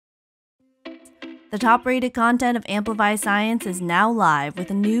The top-rated content of Amplify Science is now live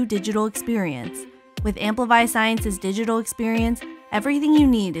with a new digital experience. With Amplify Science's digital experience, everything you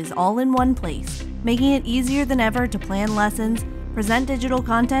need is all in one place, making it easier than ever to plan lessons, present digital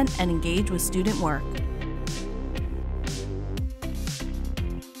content, and engage with student work.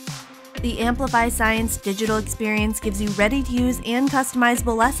 The Amplify Science digital experience gives you ready-to-use and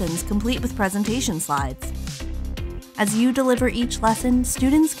customizable lessons complete with presentation slides. As you deliver each lesson,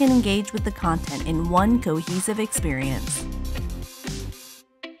 students can engage with the content in one cohesive experience.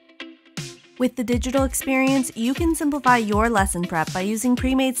 With the digital experience, you can simplify your lesson prep by using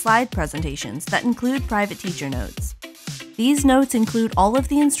pre-made slide presentations that include private teacher notes. These notes include all of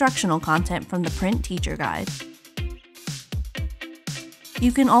the instructional content from the print teacher guide.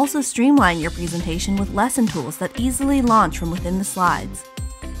 You can also streamline your presentation with lesson tools that easily launch from within the slides.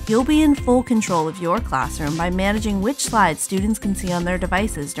 You'll be in full control of your classroom by managing which slides students can see on their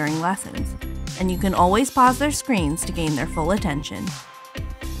devices during lessons, and you can always pause their screens to gain their full attention.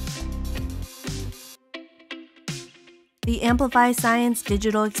 The Amplify Science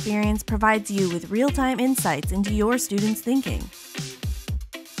digital experience provides you with real-time insights into your students' thinking.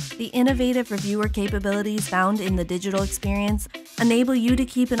 The innovative reviewer capabilities found in the digital experience enable you to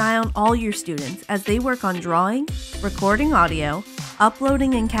keep an eye on all your students as they work on drawing, recording audio,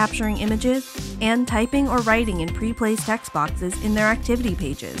 uploading and capturing images, and typing or writing in pre-placed text boxes in their activity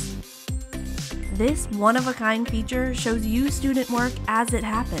pages. This one-of-a-kind feature shows you student work as it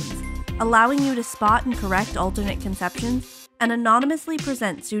happens, allowing you to spot and correct alternate conceptions and anonymously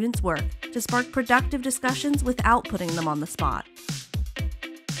present students' work to spark productive discussions without putting them on the spot.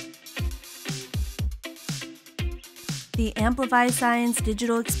 The Amplify Science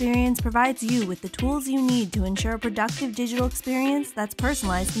digital experience provides you with the tools you need to ensure a productive digital experience that's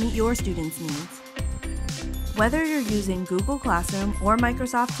personalized to meet your students' needs. Whether you're using Google Classroom or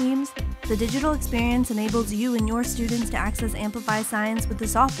Microsoft Teams, the digital experience enables you and your students to access Amplify Science with the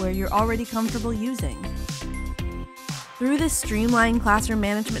software you're already comfortable using. Through this streamlined classroom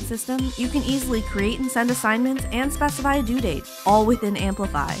management system, you can easily create and send assignments and specify a due date, all within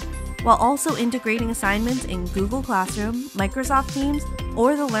Amplify, while also integrating assignments in Google Classroom, Microsoft Teams,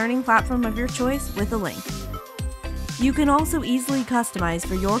 or the learning platform of your choice with a link. You can also easily customize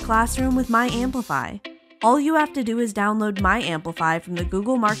for your classroom with My Amplify. All you have to do is download My Amplify from the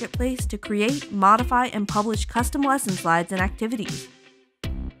Google Marketplace to create, modify, and publish custom lesson slides and activities.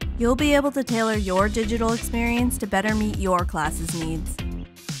 You'll be able to tailor your digital experience to better meet your class's needs.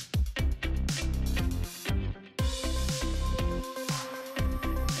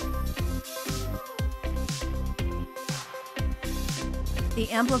 The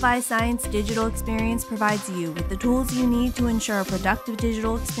Amplify Science digital experience provides you with the tools you need to ensure a productive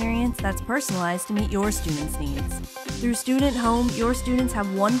digital experience that's personalized to meet your students' needs. Through Student Home, your students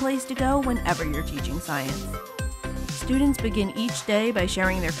have one place to go whenever you're teaching science. Students begin each day by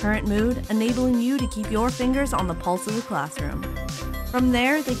sharing their current mood, enabling you to keep your fingers on the pulse of the classroom. From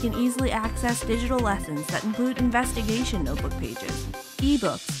there, they can easily access digital lessons that include investigation notebook pages,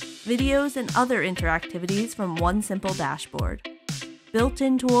 ebooks, videos, and other interactivities from one simple dashboard.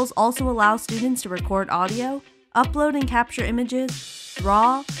 Built-in tools also allow students to record audio, upload and capture images,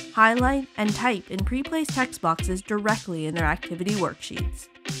 draw, highlight, and type in pre-placed text boxes directly in their activity worksheets.